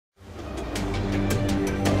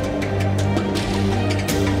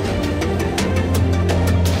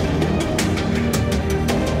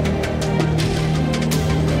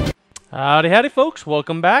Howdy, howdy, folks.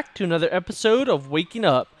 Welcome back to another episode of Waking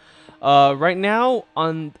Up. Right now,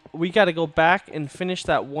 we got to go back and finish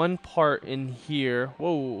that one part in here.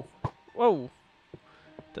 Whoa. Whoa.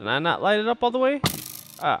 Did I not light it up all the way?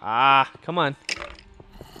 Come on.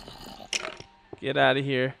 Get out of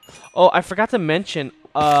here. Oh, I forgot to mention,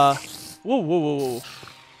 whoa.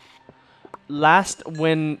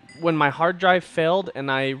 When my hard drive failed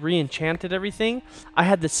and I re-enchanted everything, I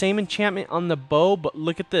had the same enchantment on the bow, but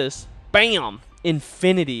look at this. Bam!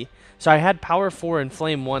 Infinity. So I had Power 4 and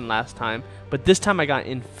Flame 1 last time, but this time I got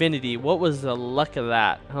Infinity. What was the luck of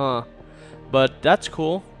that, huh? But that's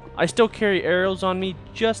cool. I still carry arrows on me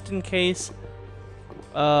just in case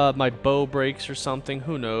my bow breaks or something.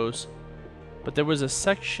 Who knows? But there was a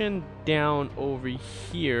section down over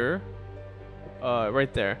here.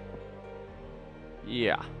 Right there.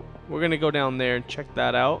 Yeah. We're gonna go down there and check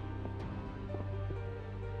that out.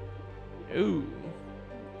 Ooh.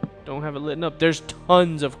 Don't have it lit up. There's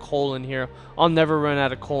tons of coal in here. I'll never run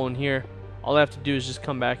out of coal in here. All I have to do is just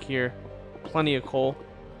come back here. Plenty of coal.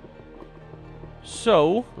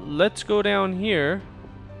 So, let's go down here.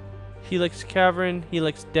 Helix Cavern,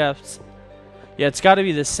 Helix Depths. Yeah, it's got to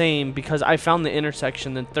be the same because I found the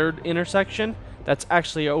intersection. The third intersection, that's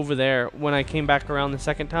actually over there. When I came back around the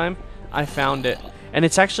second time, I found it. And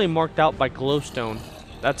it's actually marked out by glowstone.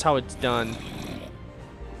 That's how it's done.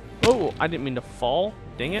 Oh, I didn't mean to fall.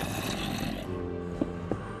 Dang it.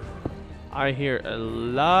 I hear a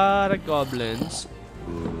lot of goblins.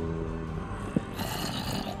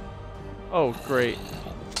 Oh, great.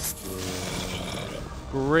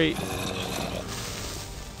 Great.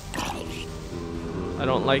 I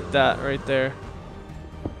don't like that right there.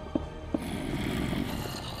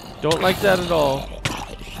 Don't like that at all.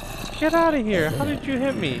 Get out of here. How did you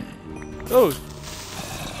hit me? Oh.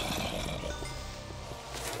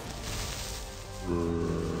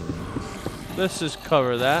 Let's just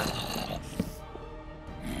cover that.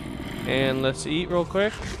 And let's eat real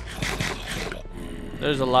quick.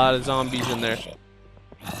 There's a lot of zombies in there.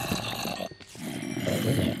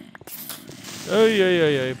 Oh,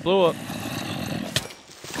 yeah. Blow up.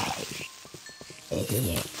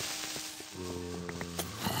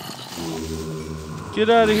 Get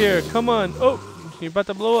out of here. Come on. Oh, you're about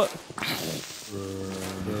to blow up.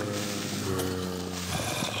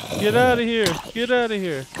 Get out of here. Get out of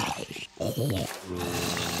here.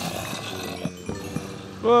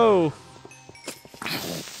 Whoa.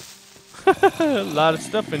 A lot of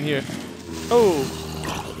stuff in here. Oh.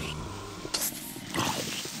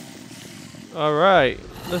 Alright.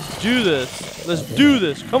 Let's do this. Let's do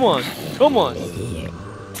this. Come on. Come on.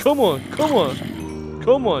 Come on. Come on.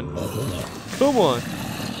 Come on. Come on.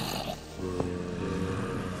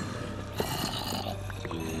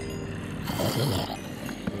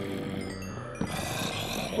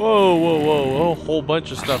 Whoa. A whole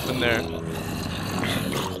bunch of stuff in there.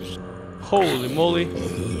 Holy moly.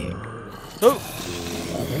 Oh.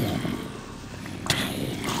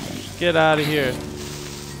 Get out of here.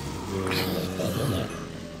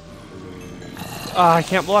 Ah, I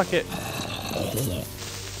can't block it.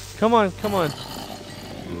 Come on.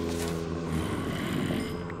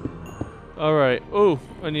 Alright. Oh,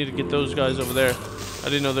 I need to get those guys over there. I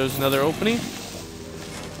didn't know there was another opening.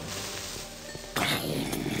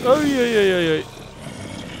 Oh, yeah.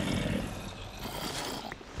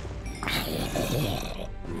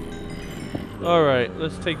 Alright,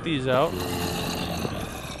 let's take these out.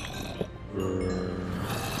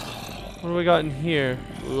 What do we got in here?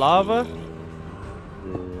 Lava?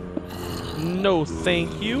 No,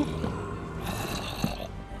 thank you.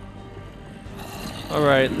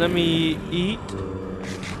 Alright, let me eat.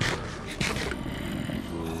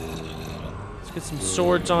 Let's get some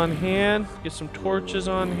swords on hand. Get some torches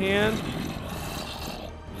on hand.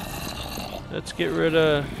 Let's get rid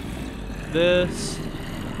of this.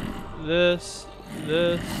 This.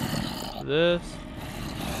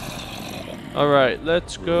 Alright,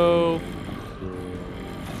 let's go.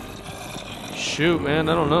 Shoot, man,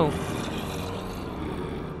 I don't know.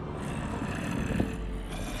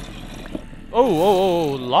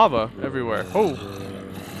 Oh, lava everywhere. Oh.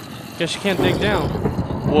 Guess you can't dig down.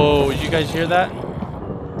 Whoa, did you guys hear that?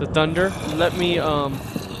 The thunder? Let me turn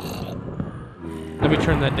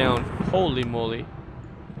that down. Holy moly.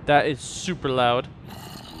 That is super loud.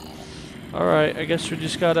 Alright, I guess we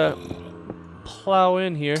just gotta plow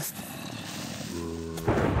in here.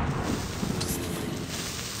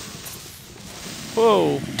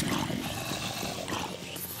 Whoa.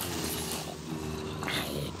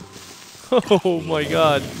 Oh my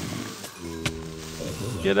god.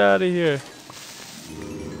 Get out of here.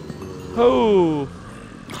 Oh.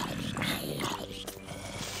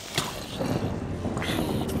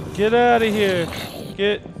 Get out of here.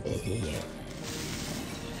 Get.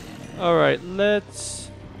 Alright, let's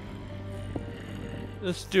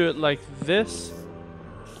do it like this.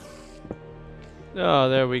 Oh,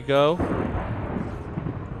 there we go.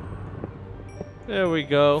 There we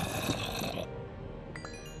go.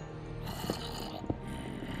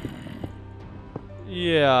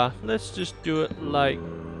 Yeah, let's just do it like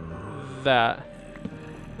that.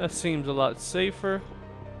 That seems a lot safer.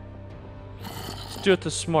 Let's do it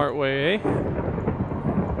the smart way, eh?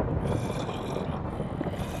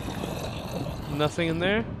 Nothing in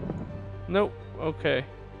there? Nope. Okay.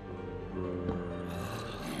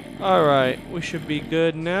 Alright, we should be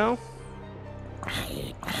good now.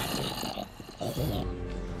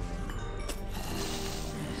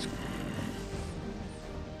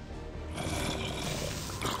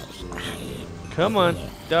 Come on,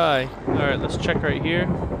 die. Alright, let's check right here.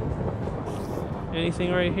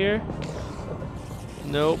 Anything right here?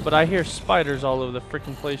 No, but I hear spiders all over the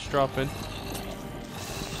freaking place dropping.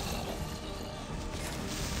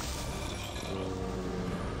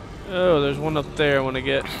 Oh, there's one up there I want to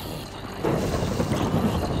get.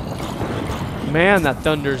 Man, that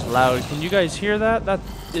thunder's loud. Can you guys hear that? That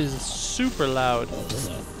is super loud.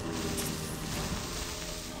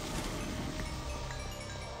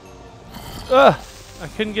 Ugh! I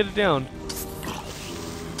couldn't get it down.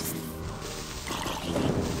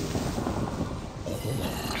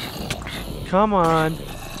 Come on.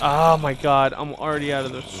 Oh my god, I'm already out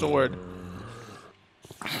of the sword.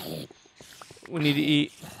 We need to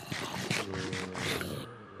eat.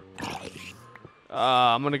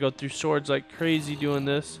 I'm gonna go through swords like crazy doing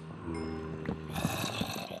this.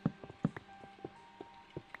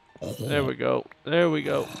 There we go. There we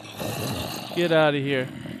go. Get out of here.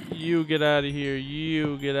 You get out of here.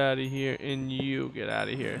 You get out of here. And you get out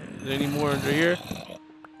of here. Is there any more under here?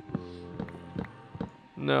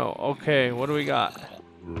 No. Okay, what do we got?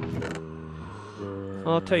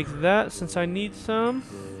 I'll take that since I need some.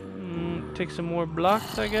 Take some more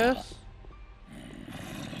blocks, I guess.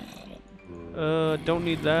 Don't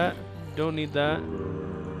need that. Don't need that.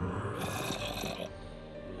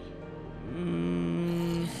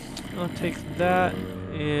 I'll take that,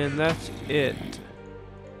 and that's it.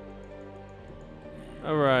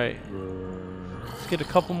 Alright. Let's get a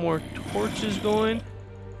couple more torches going.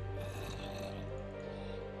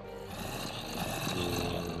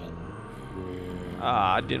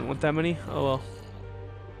 I didn't want that many. Oh well.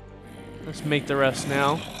 Let's make the rest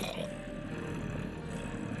now.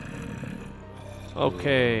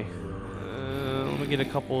 Okay. Let me get a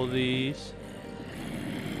couple of these.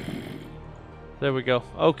 There we go.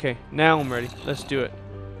 Okay, now I'm ready. Let's do it.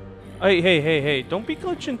 Hey, hey, hey, hey. Don't be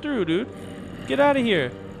glitching through, dude. Get out of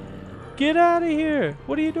here. Get out of here.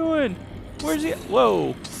 What are you doing? Where's he?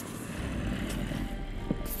 Whoa.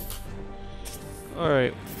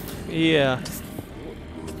 Alright. Yeah.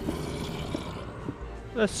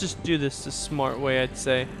 Let's just do this the smart way, I'd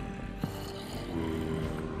say.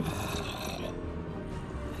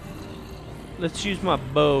 Let's use my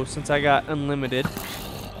bow since I got unlimited.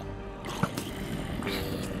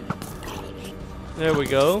 There we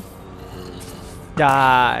go.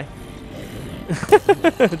 Die.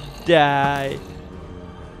 Die.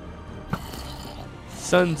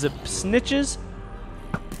 Sons of snitches.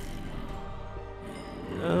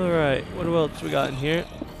 Alright, what else we got in here?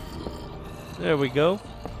 There we go.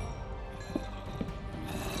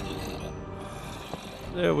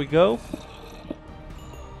 There we go.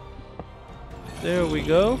 There we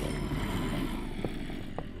go.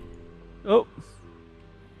 Oh.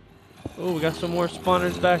 Oh, we got some more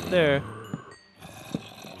spawners back there.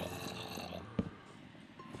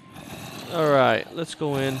 Alright, let's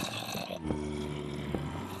go in.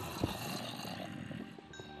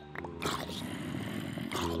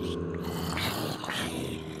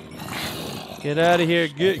 Get out of here.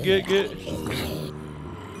 Get.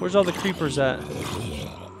 Where's all the creepers at?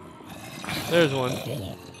 There's one.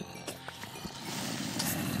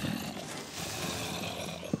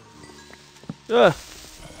 Ugh.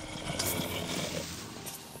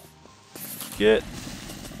 Get.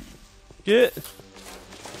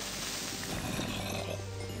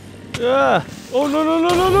 Ah. Oh,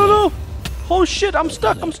 no. Oh, shit. I'm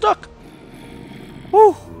stuck.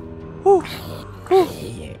 Woo. Woo. Woo.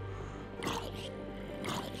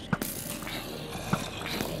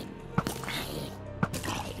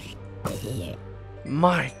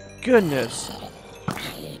 My goodness.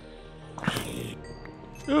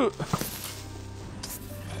 Ugh.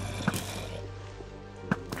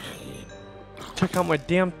 Check out my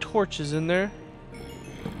damn torches in there.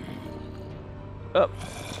 Up.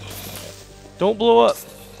 Don't blow up.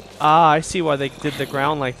 Ah, I see why they did the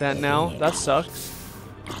ground like that now. That sucks.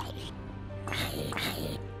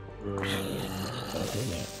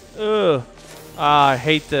 Ugh. Ah, I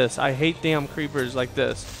hate this. I hate damn creepers like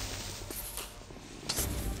this.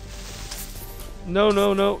 No,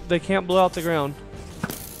 no, no. They can't blow out the ground.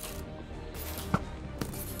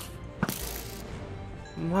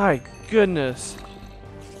 My goodness.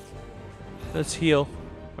 Let's heal.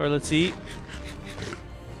 Or let's eat.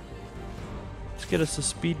 Let's get us a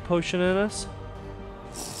speed potion in us.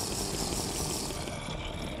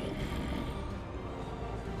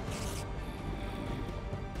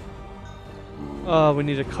 Oh, we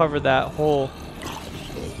need to cover that hole.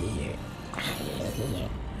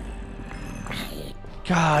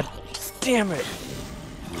 God damn it.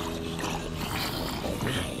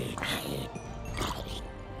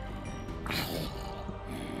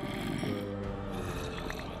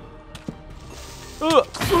 No,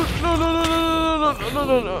 no, no, no, no, no,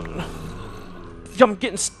 no, no, no. I'm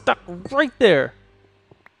getting stuck right there.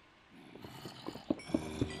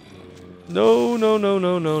 No, no, no,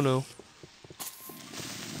 no, no, no.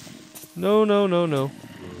 No, no, no, no.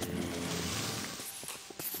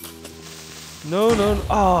 No, no, no.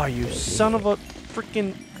 Oh, you son of a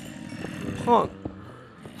freaking punk.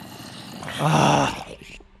 Ah.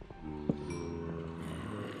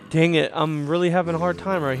 Dang it. I'm really having a hard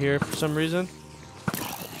time right here for some reason.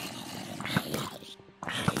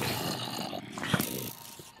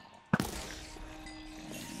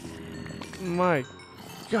 My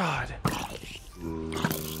God.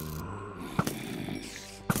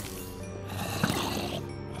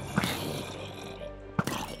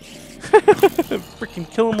 Freaking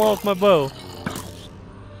kill them all with my bow.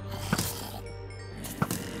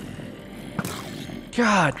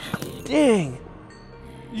 God dang.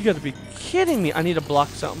 You gotta be kidding me. I need to block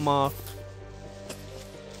something off.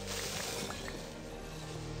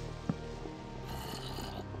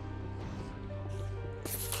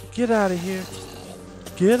 Get out of here.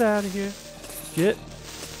 Get out of here.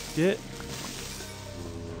 Get.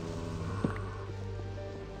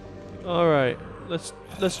 Alright.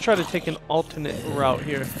 Let's try to take an alternate route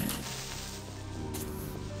here.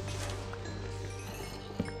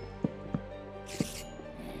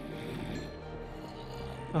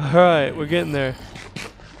 Alright, we're getting there.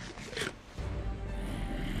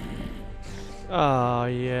 Oh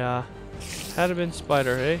yeah. Had it been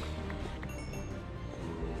spider, eh?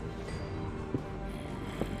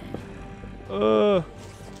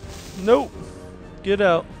 Nope. Get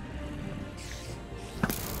out.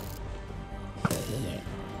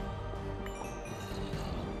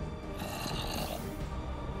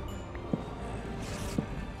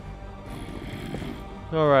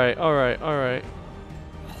 Alright, alright, alright.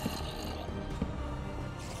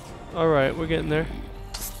 Alright, we're getting there.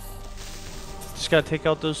 Just gotta take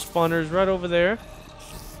out those spawners right over there.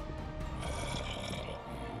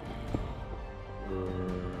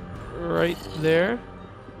 Right there.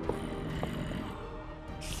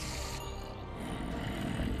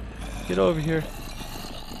 Get over here.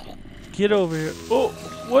 Get over here. Oh,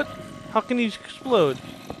 what? How can he explode?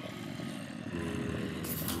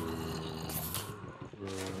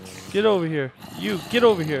 Get over here. You, get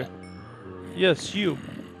over here. Yes, you.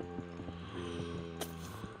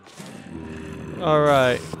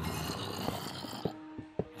 Alright.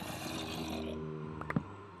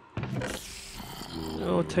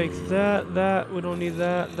 We'll take that. We don't need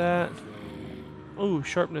that. Oh,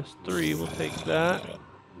 sharpness 3. We'll take that.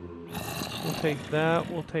 We'll take that.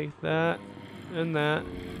 We'll take that. And that.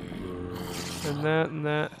 And that and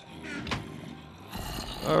that.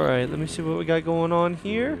 Alright, let me see what we got going on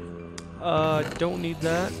here. Don't need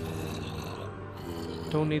that.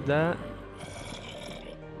 Don't need that.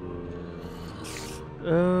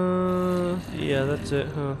 Yeah, that's it,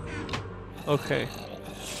 huh? Okay.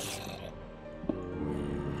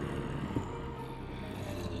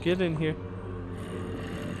 Get in here.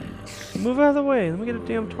 Move out of the way. Let me get a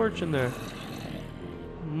damn torch in there.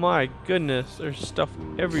 My goodness, there's stuff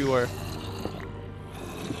everywhere.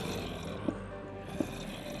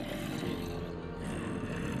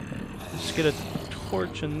 Let's get a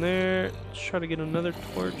torch in there. Let's try to get another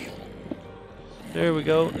torch. There we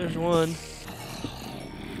go. There's one.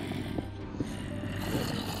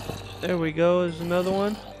 There we go. There's another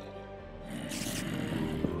one.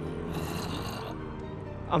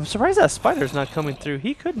 I'm surprised that spider's not coming through.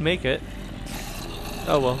 He could make it.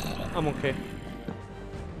 Oh well. I'm okay.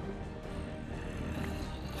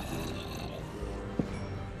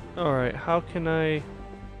 Alright, how can I...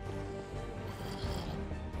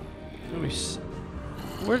 Let me see.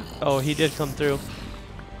 Where... Oh, he did come through.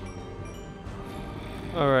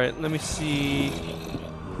 Alright, let me see...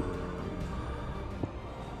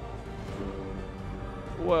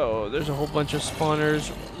 Whoa, there's a whole bunch of spawners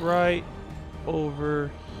right over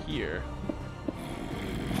here.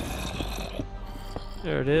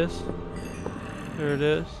 There it is. There it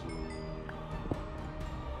is.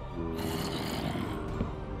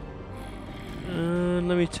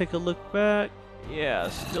 Let me take a look back. Yeah,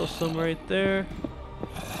 still some right there.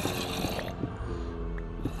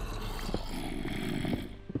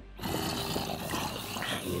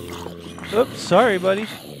 Oops, sorry, buddy.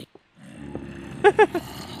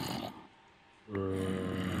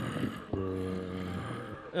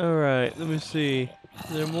 Alright, let me see. Is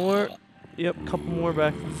there more? Yep, a couple more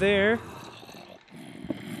back there.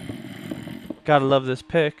 Gotta love this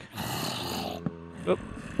pick. Oop.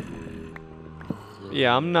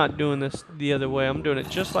 Yeah, I'm not doing this the other way. I'm doing it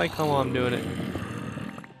just like how I'm doing it.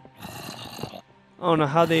 I don't know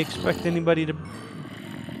how they expect anybody to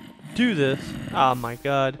do this. Oh my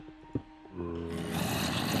god.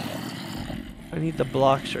 I need the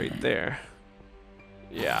blocks right there.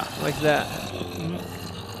 Yeah, like that.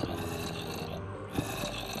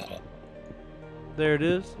 There it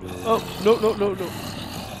is. Oh, no, no, no, no.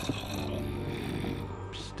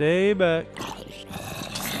 Stay back.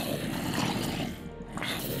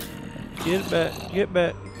 Get back, get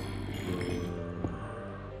back.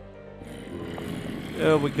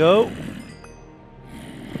 There we go.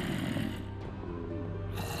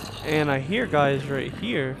 And I hear guys right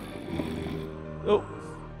here. Oh.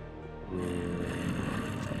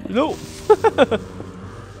 No.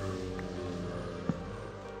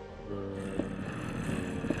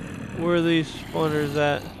 Where are these spawners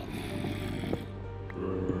at?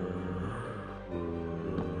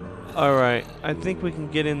 Alright, I think we can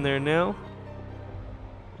get in there now.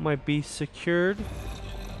 Might be secured.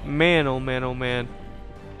 Man, oh man, oh man.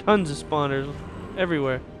 Tons of spawners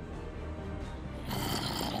everywhere.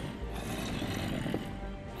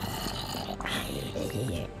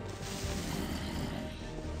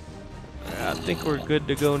 I think we're good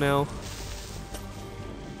to go now.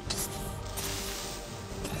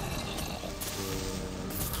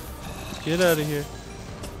 Get out of here.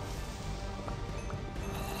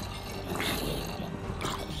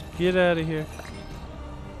 Get out of here.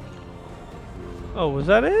 Oh, was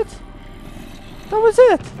that it? That was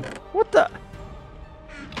it! What the?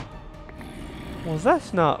 Well,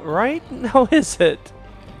 that's not right. Now is it?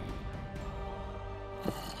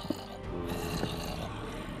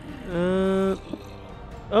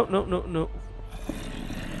 Oh, no, no, no.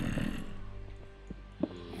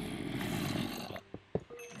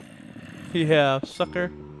 Yeah, sucker.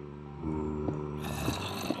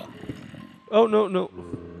 Oh, no, no.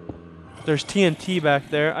 There's TNT back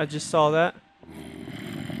there. I just saw that.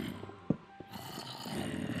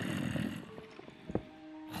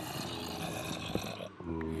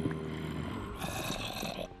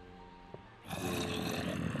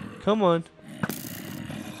 Come on.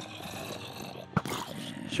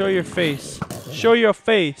 Show your face. Show your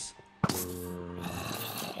face.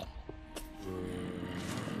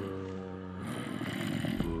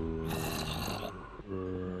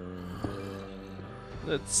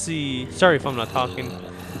 Let's see. Sorry if I'm not talking.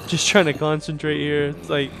 Just trying to concentrate here. It's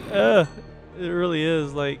like, it really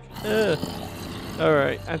is like,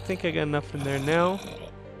 Alright, I think I got enough in there now.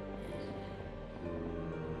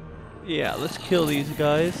 Yeah, let's kill these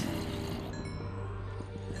guys.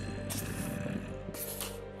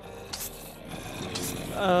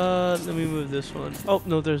 Let me move this one. Oh,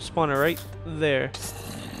 no, there's a spawner right there.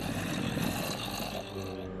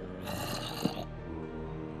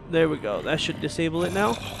 There we go. That should disable it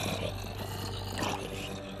now.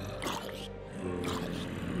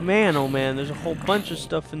 Man, oh man, there's a whole bunch of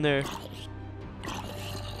stuff in there.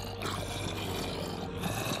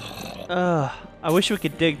 I wish we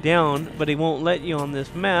could dig down, but it won't let you on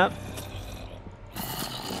this map.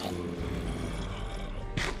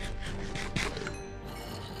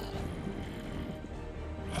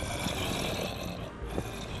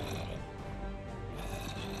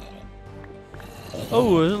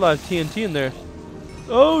 Oh, there's a lot of TNT in there.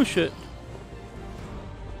 Oh shit.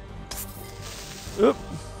 Oop.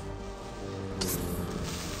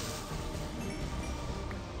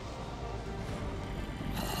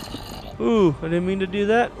 Ooh, I didn't mean to do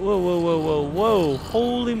that. Whoa, whoa, whoa, whoa, whoa.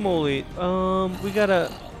 Holy moly. We gotta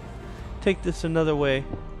take this another way.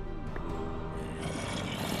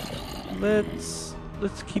 Let's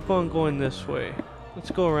keep on going this way.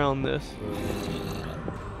 Let's go around this.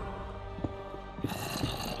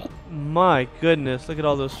 My goodness, look at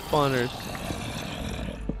all those spawners.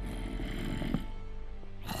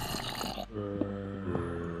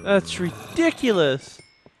 That's ridiculous.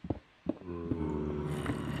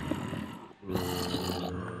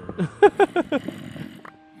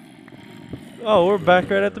 Oh, we're back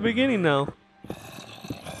right at the beginning now.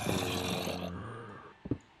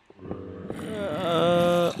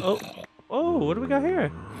 Oh, what do we got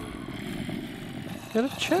here? Got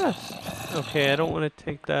a chest. Okay, I don't want to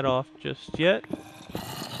take that off just yet.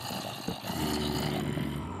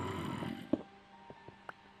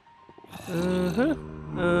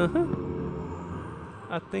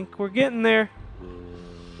 I think we're getting there.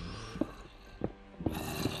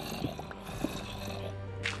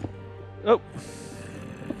 Oh.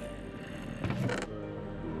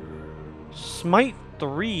 Smite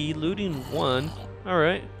 3, looting 1.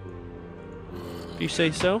 Alright. If you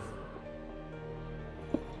say so.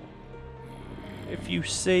 If you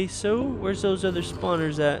say so. Where's those other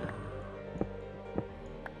spawners at?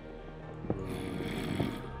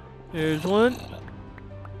 There's one.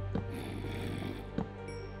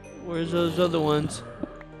 Where's those other ones?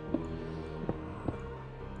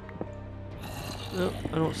 Nope,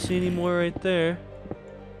 I don't see any more right there.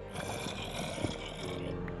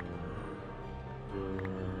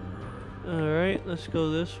 Alright, let's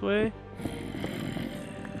go this way.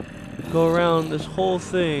 Go around this whole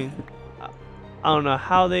thing. I don't know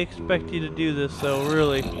how they expect you to do this though,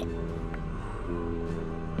 really.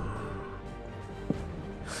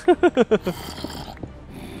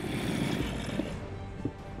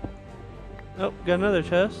 Oh, got another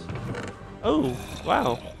chest. Oh,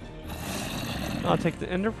 wow. I'll take the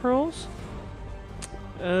ender pearls.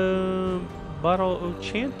 Bottle of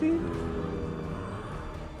chanting.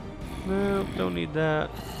 No, don't need that.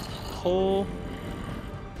 Coal.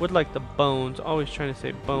 Would like the bones. Always trying to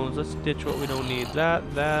say bones. Let's ditch what we don't need.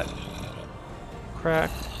 That.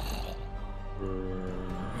 Cracked. We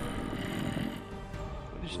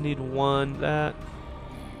just need one. That.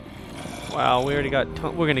 Wow, we already got.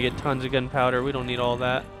 We're gonna get tons of gunpowder. We don't need all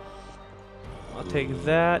that. I'll take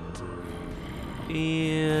that.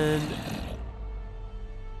 And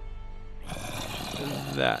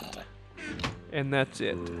that. And that's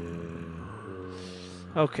it.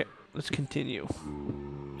 Okay, let's continue.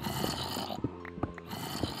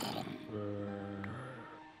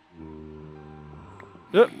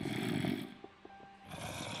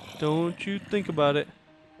 Don't you think about it.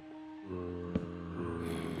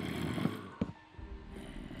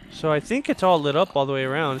 So I think it's all lit up all the way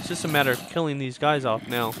around. It's just a matter of killing these guys off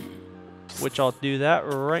now. Which I'll do that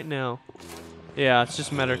right now. Yeah, it's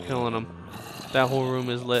just a matter of killing them. That whole room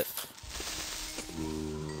is lit.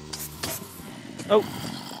 Oh!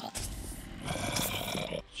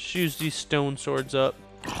 Use these stone swords up.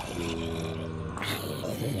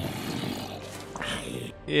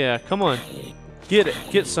 Yeah, come on. Get it.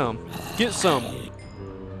 Get some. Get some.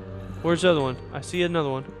 Where's the other one? I see another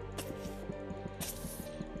one.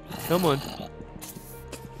 Come on.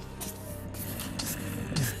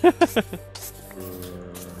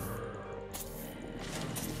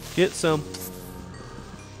 Get some.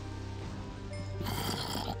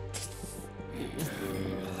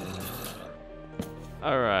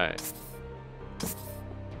 Alright. Is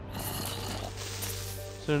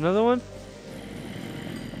there another one?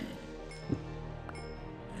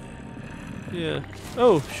 Yeah.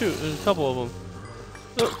 Oh, shoot. There's a couple of them.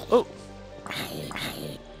 Oh.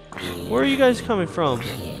 Where are you guys coming from?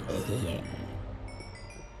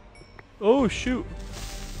 Oh, shoot.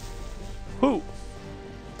 Who?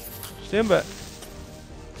 Stand back.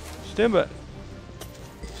 Stand back.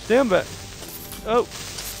 Stand back. Oh.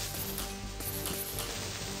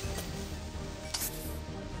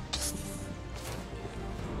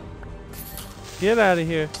 Get out of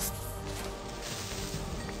here.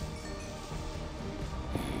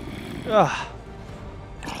 Ah.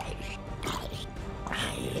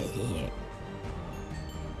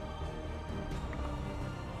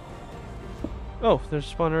 Oh,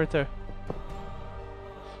 there's a spawner right there.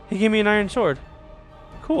 He gave me an iron sword.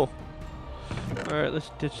 Cool. Alright, let's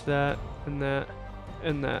ditch that and that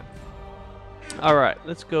and that. Alright,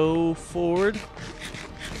 let's go forward.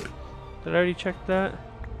 Did I already check that?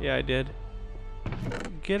 Yeah, I did.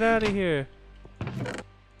 Get out of here.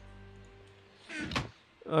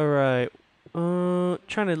 Alright.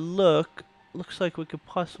 Trying to look. Looks like we could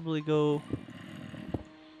possibly go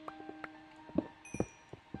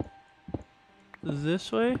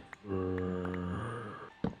this way.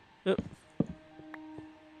 Yep.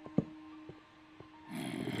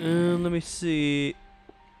 Let me see.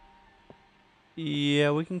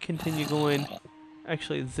 Yeah, we can continue going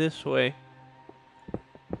actually this way.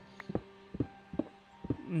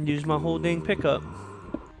 And use my whole dang pickup.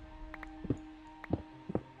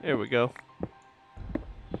 There we go.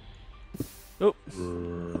 Oh.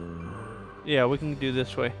 Yeah, we can do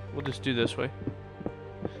this way. We'll just do this way.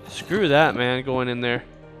 Screw that, man, going in there.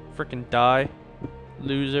 Freaking die.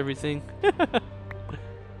 Lose everything.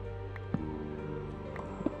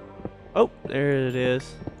 Oh, there it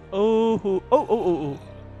is. Oh.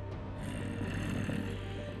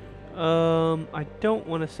 I don't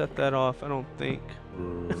want to set that off. I don't think.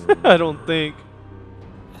 I don't think.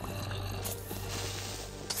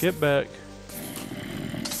 Get back.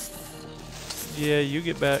 Yeah, you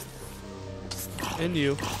get back. And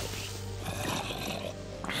you.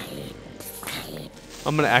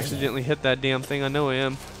 I'm gonna accidentally hit that damn thing. I know I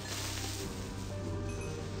am.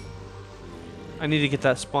 I need to get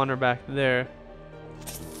that spawner back there.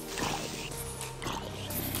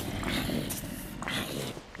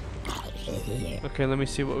 Okay, let me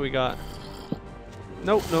see what we got.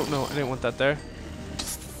 Nope, no, I didn't want that there.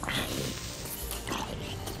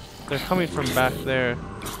 They're coming from back there.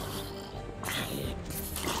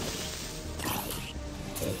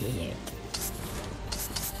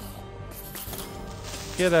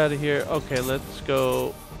 Get out of here. Okay, let's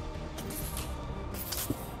go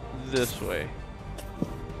this way.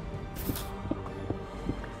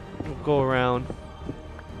 We'll go around.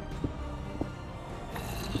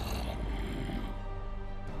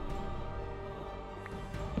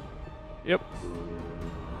 Yep.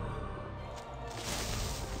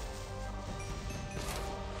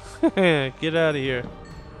 Get out of here.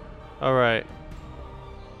 All right.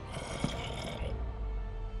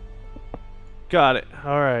 Got it.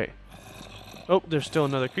 All right. Oh, there's still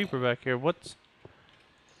another creeper back here. What's...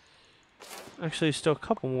 Actually, still a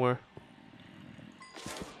couple more.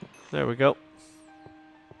 There we go.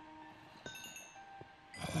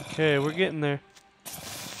 Okay, we're getting there.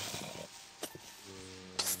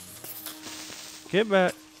 Get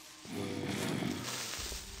back.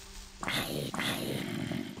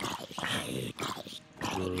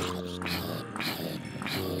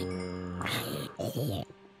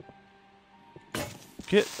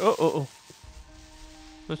 Get... Oh.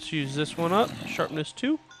 Let's use this one up. Sharpness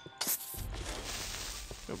 2.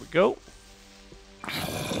 There we go.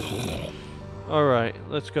 Alright,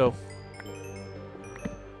 let's go.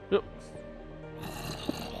 Yep.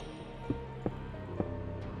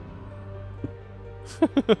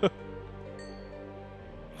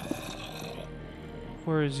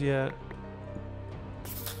 Where is he at?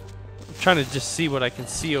 I'm trying to just see what I can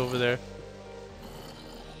see over there.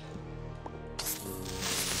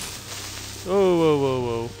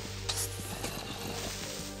 Whoa.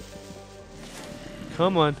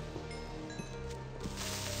 Come on.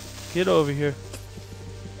 Get over here.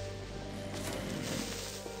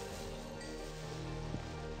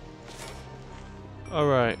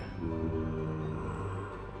 Alright.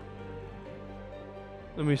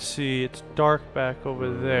 Let me see. It's dark back over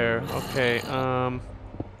there. Okay,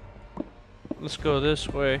 let's go this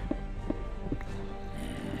way.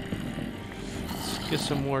 Let's get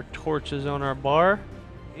some more torches on our bar.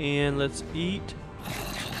 And let's eat.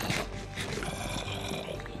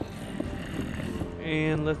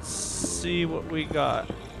 And let's see what we got.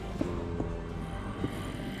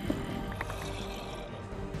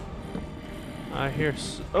 I hear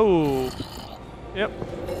oh. Yep.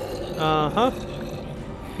 Uh-huh.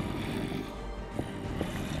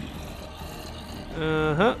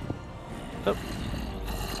 Uh-huh. Oh.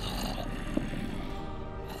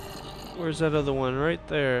 Where's that other one? Right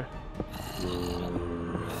there.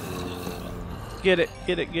 Get it.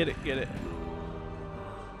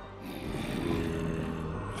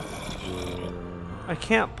 I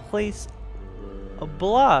can't place a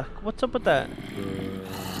block. What's up with that?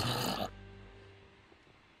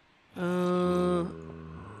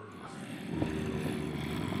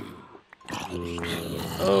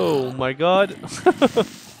 Oh my god.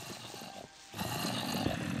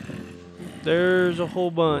 There's a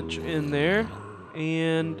whole bunch in there.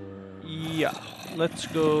 And yeah, let's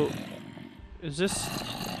go. Is this?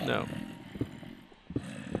 No.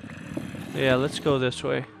 Yeah, let's go this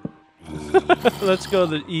way. Let's go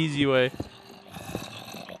the easy way.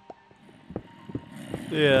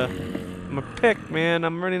 Yeah. I'm a pick, man.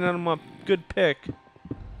 I'm running out of my good pick.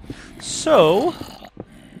 So...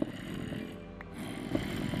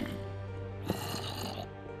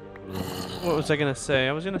 what was I gonna say?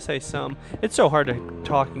 I was gonna say something. It's so hard to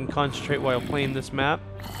talk and concentrate while playing this map.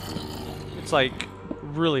 It's like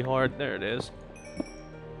really hard. There it is.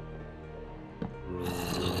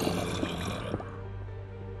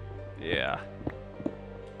 Yeah.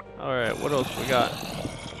 Alright, what else we got?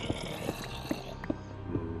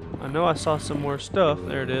 I know I saw some more stuff.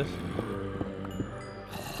 There it is.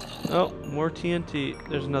 Oh, more TNT.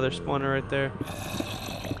 There's another spawner right there.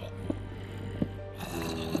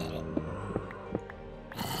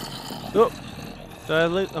 Oh! Did I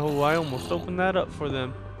oh, I almost opened that up for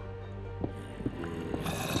them.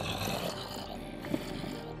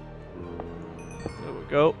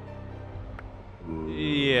 Go.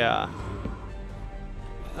 Yeah.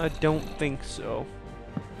 I don't think so.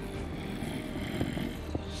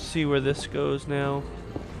 See where this goes now.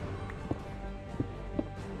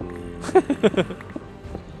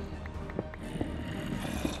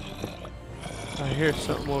 I hear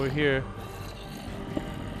something over here.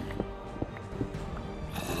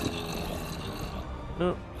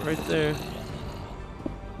 Oh, right there.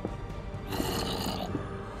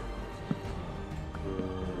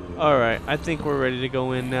 Alright, I think we're ready to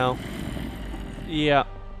go in now. Yeah.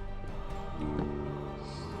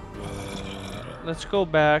 Let's go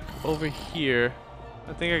back over here.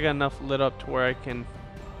 I think I got enough lit up to where I can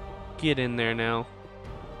get in there now.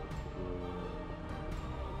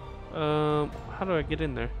 How do I get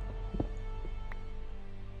in there?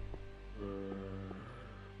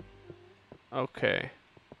 Okay.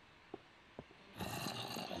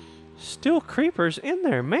 Still creepers in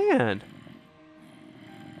there, man.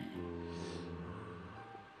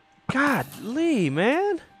 Godly,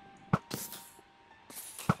 man.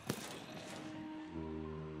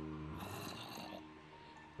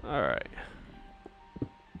 All right.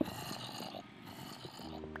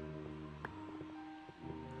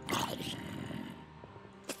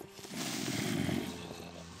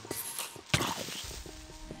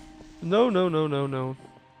 No, no, no, no, no.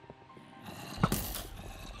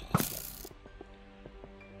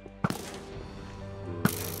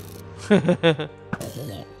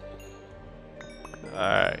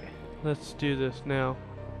 Alright, let's do this now.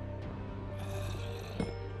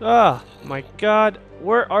 Ah, my God,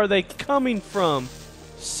 where are they coming from?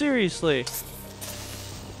 Seriously.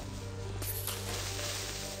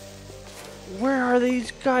 Where are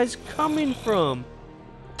these guys coming from?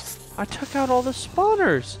 I took out all the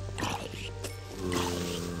spawners.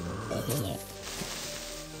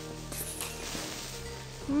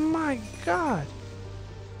 My God.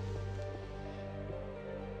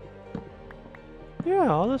 Yeah,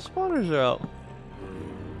 all the spawners are out.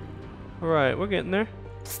 Alright, we're getting there.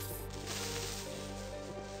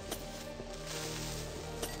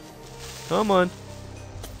 Come on.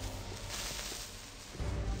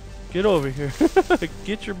 Get over here.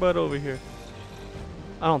 Get your butt over here.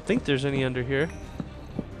 I don't think there's any under here.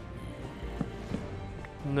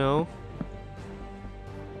 No.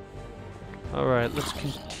 Alright, let's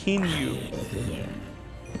continue.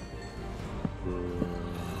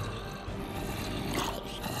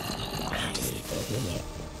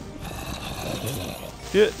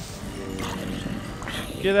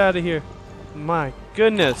 Get out of here. My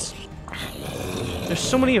goodness. There's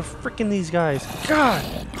so many of freaking these guys. God!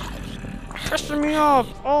 Pissing me off,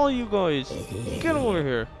 all you guys. Get over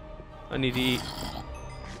here. I need to eat.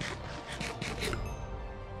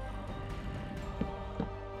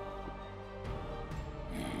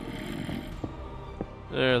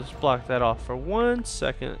 There, let's block that off for 1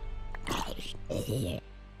 second.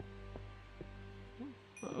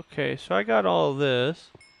 Okay, so I got all of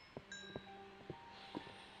this.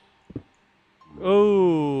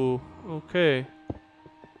 Oh, okay.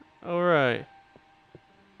 Alright.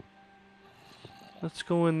 Let's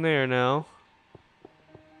go in there now.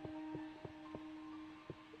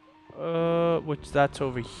 Which that's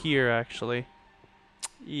over here actually.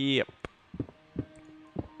 Yep.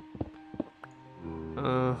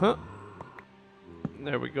 Uh-huh.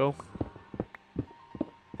 There we go.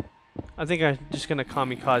 I think I'm just gonna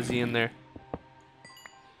kamikaze in there.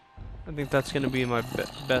 I think that's gonna be my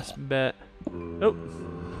best bet. Oh.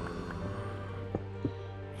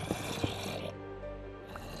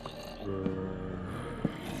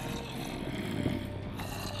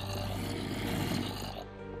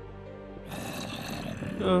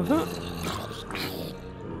 Uh-huh.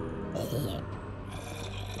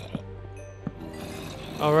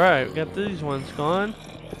 Alright, we got these ones gone.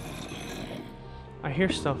 I hear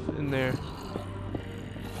stuff in there.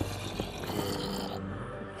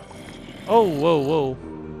 Oh, whoa, whoa.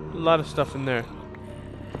 A lot of stuff in there.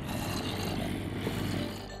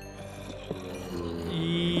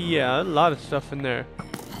 Yeah, a lot of stuff in there.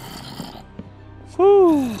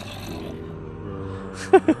 Whoo!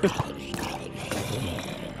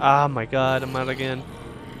 Ah, my God, I'm out again.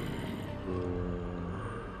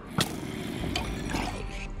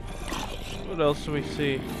 What else do we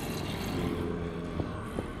see?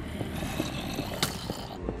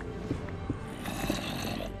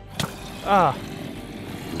 Ah!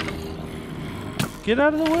 Get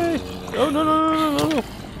out of the way! Oh, no, no, no, no, no!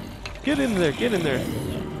 Get in there, get in there!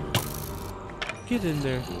 Get in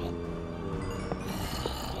there!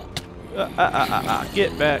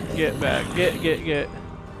 Get back, get.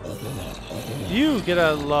 You get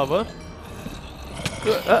out of the lava.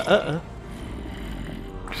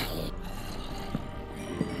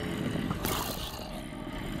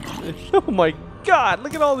 Oh my god,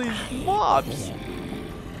 look at all these mobs.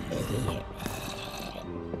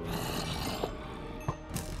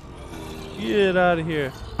 Get out of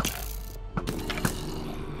here.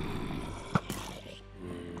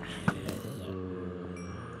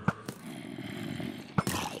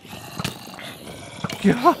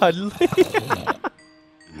 God.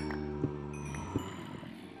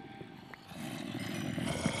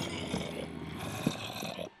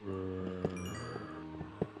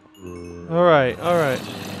 Alright, alright.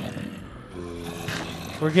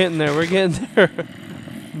 We're getting there, we're getting there.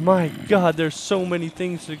 My god, there's so many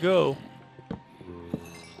things to go.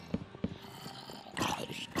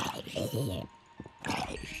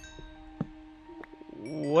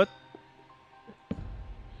 What?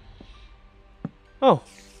 Oh,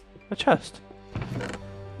 a chest.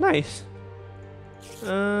 Nice.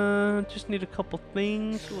 Just need a couple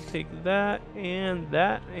things. We'll take that, and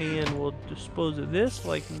we'll dispose of this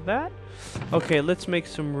like that. Okay, let's make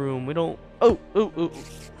some room. We don't... Oh, oh, oh.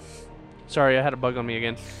 Sorry, I had a bug on me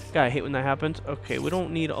again. God, I hate when that happens. Okay, we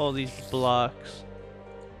don't need all these blocks.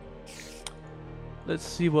 Let's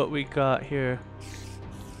see what we got here.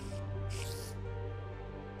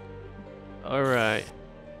 Alright.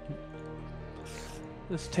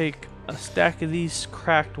 Let's take a stack of these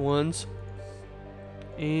cracked ones.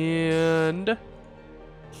 And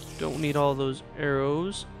don't need all those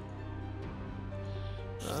arrows.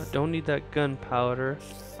 Don't need that gunpowder.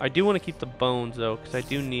 I do want to keep the bones though, because I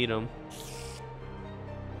do need them.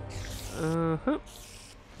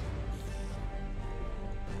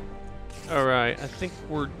 Alright, I think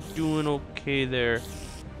we're doing okay there.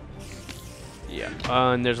 Yeah,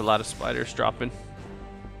 and there's a lot of spiders dropping.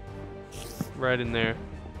 Right in there.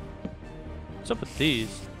 What's up with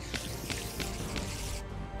these?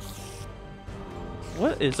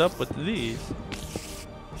 What is up with these?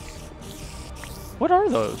 What are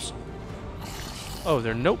those? Oh,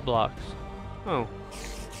 they're note blocks. Oh.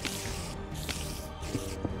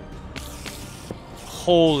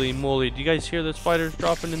 Holy moly, do you guys hear the spiders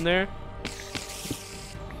dropping in there?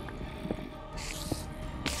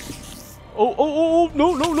 Oh, oh, oh, oh,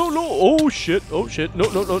 no, no, no, no. Oh shit. Oh shit. No,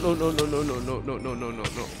 no, no, no, no, no, no, no, no, no, no, no, no,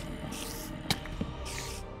 no.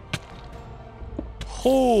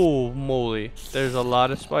 Oh moly. There's a lot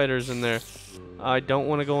of spiders in there. I don't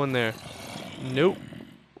want to go in there. Nope.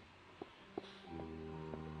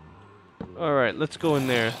 Alright, let's go in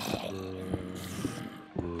there.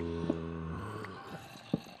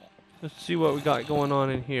 Let's see what we got going on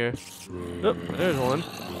in here. Oh, there's one.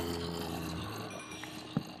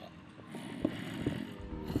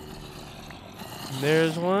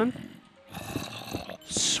 There's one.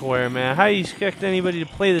 Swear, man. How do you expect anybody to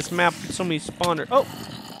play this map with so many spawners? Oh!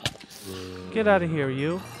 Get out of here,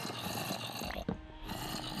 you.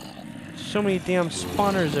 So many damn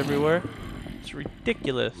spawners everywhere. It's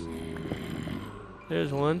ridiculous.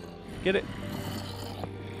 There's one. Get it.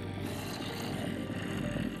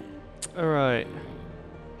 Alright.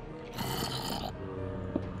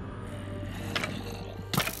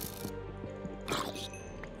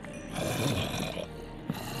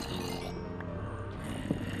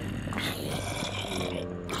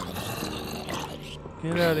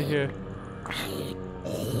 Get out of here.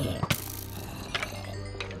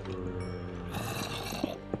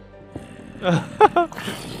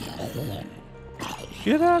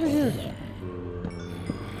 Get out of here.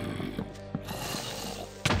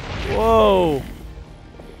 Whoa.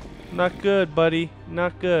 Not good, buddy.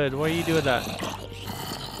 Not good. Why are you doing that?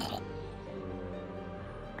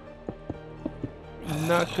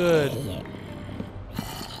 Not good.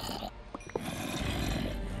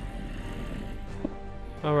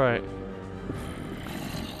 Alright.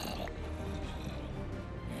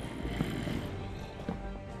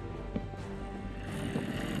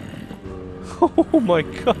 Oh my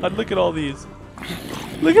god, look at all these.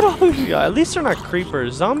 Look at all these guys. At least they're not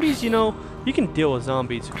creepers. Zombies, you know, you can deal with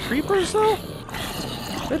zombies. Creepers, though?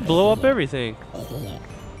 They blow up everything.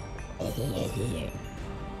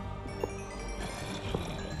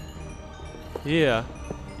 Yeah.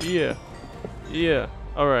 Yeah. Yeah.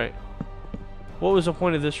 Alright. What was the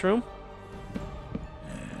point of this room?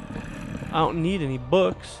 I don't need any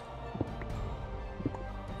books.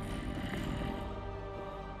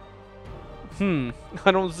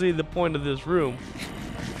 I don't see the point of this room.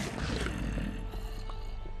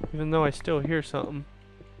 Even though I still hear something.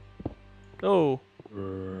 Oh.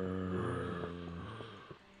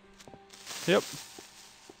 Yep.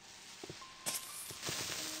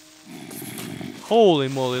 Holy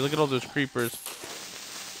moly, look at all those creepers.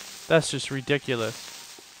 That's just ridiculous.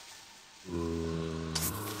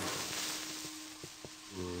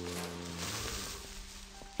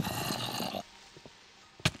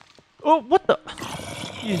 Oh, what the?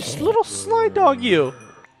 You little slide dog, you.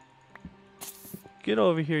 Get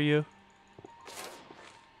over here, you.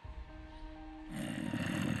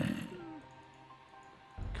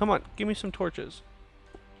 Come on, give me some torches.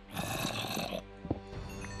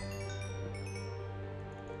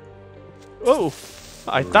 Oh,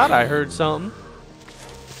 I thought I heard something.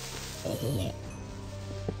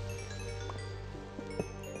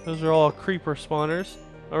 Those are all creeper spawners.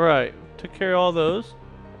 Alright, took care of all those.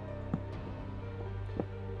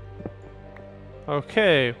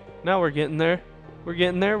 Okay, now we're getting there. We're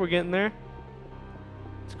getting there, we're getting there.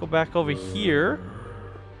 Let's go back over here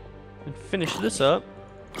and finish this up.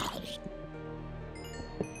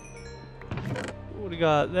 What do we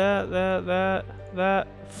got? That.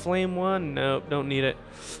 Flame one? Nope, don't need it.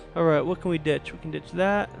 Alright, what can we ditch? We can ditch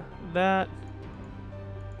that.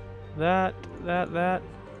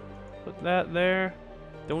 Put that there.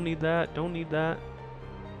 Don't need that, don't need that.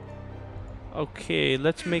 Okay,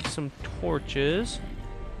 let's make some torches.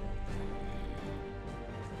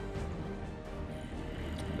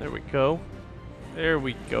 There we go. There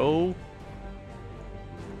we go.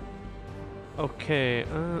 Okay,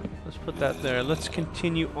 let's put that there. Let's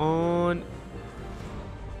continue on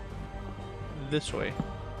this way.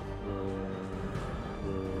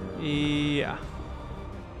 Yeah.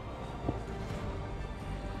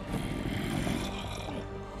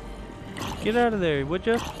 Get out of there, would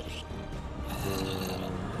ya?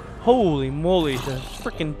 Holy moly, the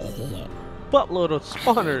freaking buttload of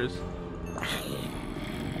spawners.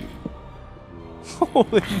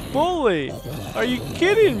 Holy moly! Are you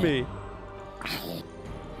kidding me?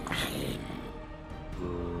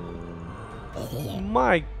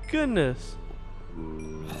 My goodness.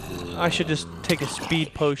 I should just take a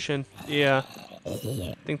speed potion. Yeah.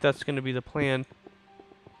 I think that's gonna be the plan.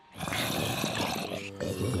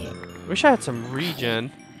 Wish I had some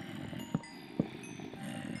regen.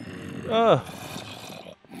 Ugh.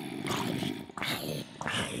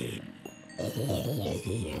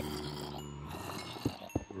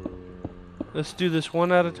 Let's do this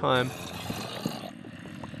one at a time.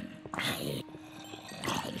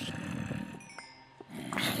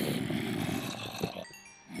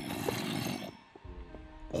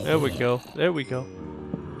 There we go. There we go.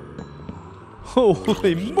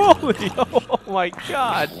 Holy moly! Oh my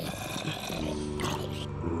god!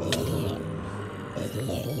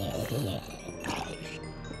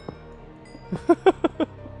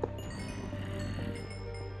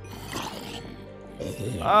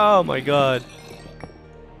 Oh my god.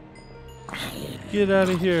 Get out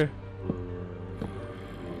of here.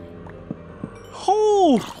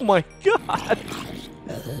 Oh my god.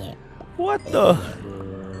 What the?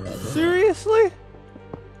 Seriously?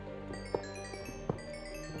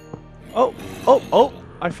 Oh,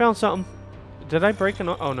 I found something. Did I break an...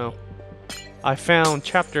 Oh no. I found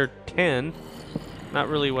chapter 10. Not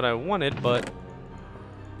really what I wanted, but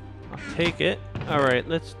I'll take it. Alright,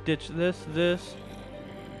 let's ditch this,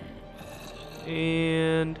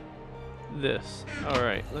 and this.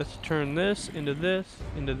 Alright, let's turn this into this,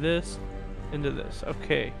 into this, into this.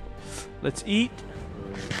 Okay, let's eat.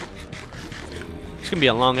 It's gonna be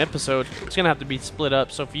a long episode. It's gonna have to be split up,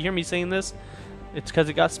 so if you hear me saying this, it's because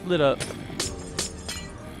it got split up.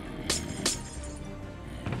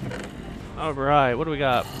 Alright, what do we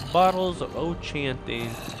got? Bottles of Enchanting.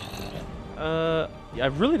 I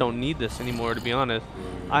really don't need this anymore, to be honest.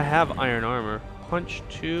 I have iron armor. Punch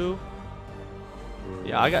 2.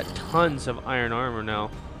 Yeah, I got tons of iron armor now.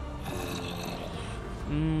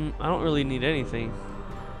 I don't really need anything.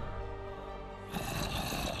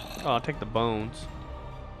 Oh, I'll take the bones.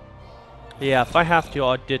 Yeah, if I have to,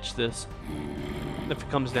 I'll ditch this. If it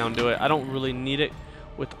comes down to it. I don't really need it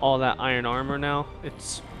with all that iron armor now.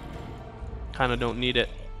 It's... kind of don't need it.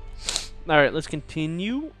 Alright, let's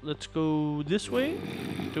continue. Let's go this way.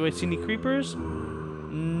 Do I see any creepers?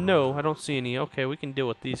 No, I don't see any. Okay, we can deal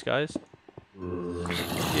with these guys.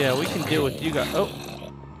 Yeah, we can deal with you guys.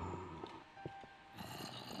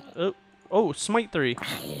 Oh, smite 3.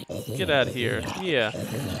 Get out of here. Yeah.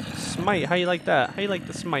 Smite, how you like that? How you like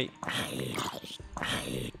the smite?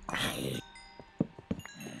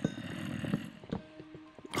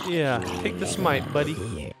 Yeah, take the smite,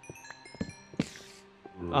 buddy.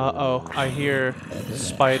 Uh-oh, I hear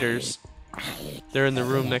spiders. They're in the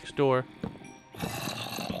room next door.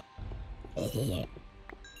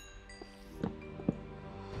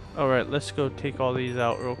 Alright, let's go take all these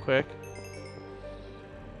out real quick.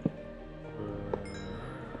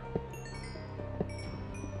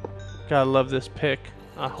 Gotta love this pick.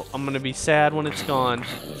 I'm gonna be sad when it's gone.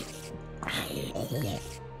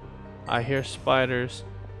 I hear spiders.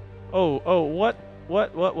 Oh, what?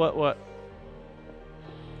 What? What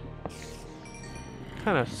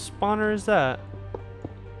kind of spawner is that?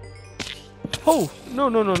 Oh! No.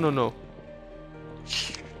 No. No.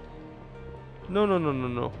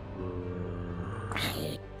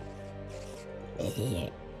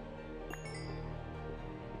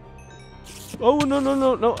 Oh, no.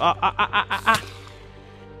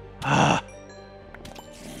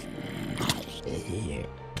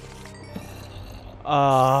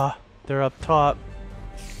 They're up top.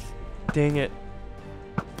 Dang it.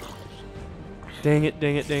 Dang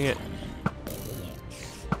it.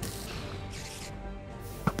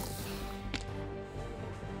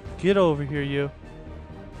 Get over here, you.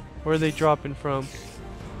 Where are they dropping from?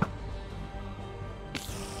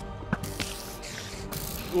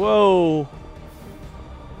 Whoa.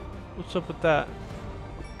 What's up with that?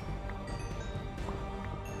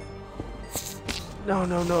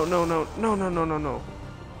 No.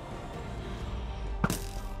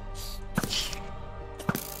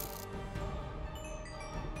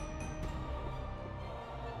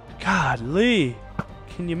 Godly.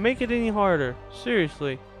 Can you make it any harder?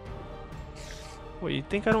 Seriously. What, you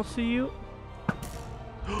think I don't see you?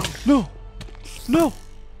 No! No!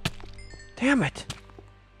 Damn it!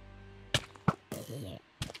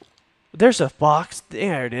 There's a box.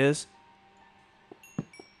 There it is.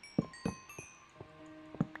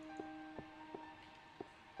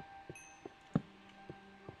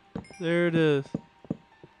 There it is.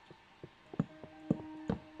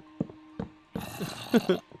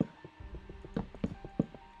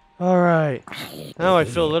 Alright. Now I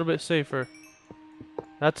feel a little bit safer.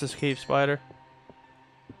 That's a cave spider.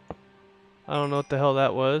 I don't know what the hell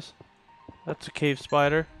that was. That's a cave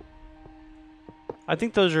spider. I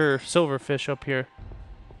think those are silverfish up here.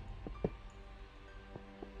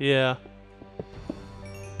 Yeah.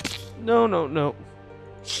 No.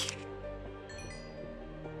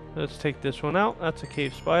 Let's take this one out. That's a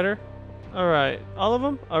cave spider. Alright. All of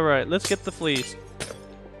them? Alright, let's get the fleas.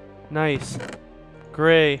 Nice.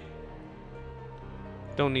 Gray.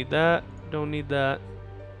 Don't need that. Don't need that.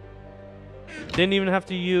 Didn't even have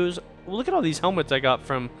to use... Well, look at all these helmets I got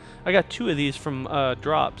from... I got 2 of these from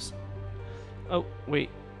drops. Oh, wait.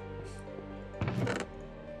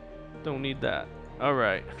 Don't need that.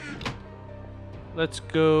 Alright. Let's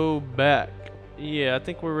go back. Yeah, I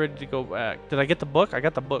think we're ready to go back. Did I get the book? I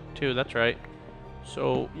got the book too, that's right.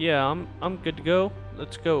 So, yeah, I'm good to go.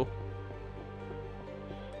 Let's go.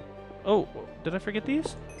 Oh, did I forget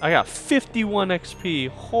these? I got 51 XP.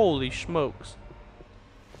 Holy smokes.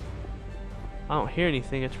 I don't hear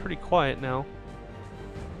anything. It's pretty quiet now.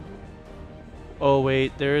 Oh,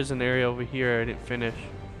 wait. There is an area over here I didn't finish.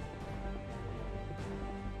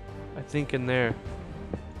 I think in there.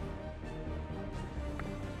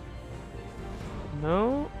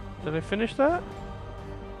 No? Did I finish that?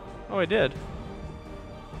 Oh, I did.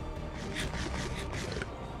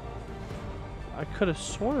 I could have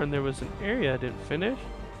sworn there was an area I didn't finish.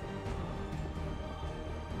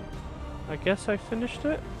 I guess I finished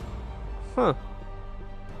it? Huh.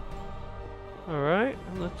 Alright,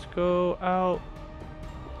 let's go out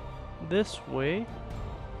this way.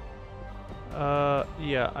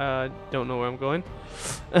 Yeah, I don't know where I'm going.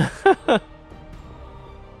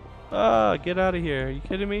 Get out of here. Are you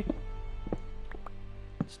kidding me?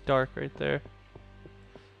 It's dark right there.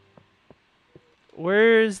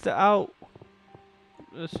 Where is the out?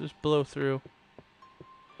 Let's just blow through.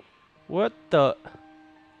 What the?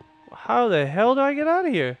 How the hell do I get out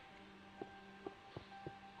of here?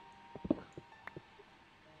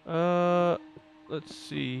 Let's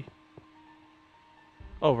see.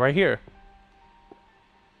 Oh, right here.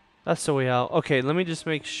 That's the way out. Okay, let me just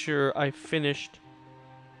make sure I finished.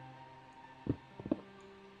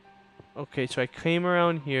 Okay, so I came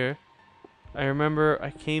around here. I remember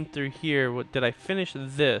I came through here. What did I finish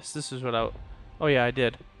this? This is what I... Oh yeah, I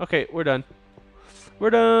did. Okay, we're done. We're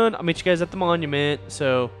done. I'll meet you guys at the monument.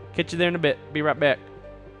 So, catch you there in a bit. Be right back.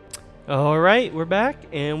 Alright, we're back.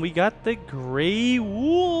 And we got the gray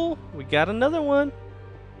wool. We got another one.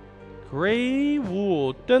 Gray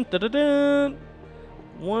wool. Dun dun dun dun.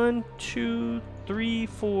 1, 2, 3,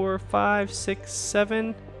 4, 5, 6,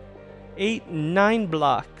 7, 8, 9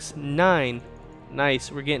 blocks. 9.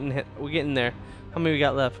 Nice. We're getting there. How many we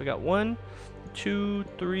got left? We got 1, 2,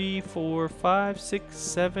 3, 4, 5, 6,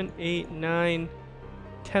 7, 8, 9,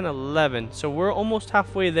 10, 11. So we're almost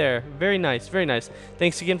halfway there. Very nice. Very nice.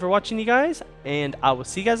 Thanks again for watching, you guys, and I will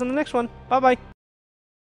see you guys on the next one. Bye bye.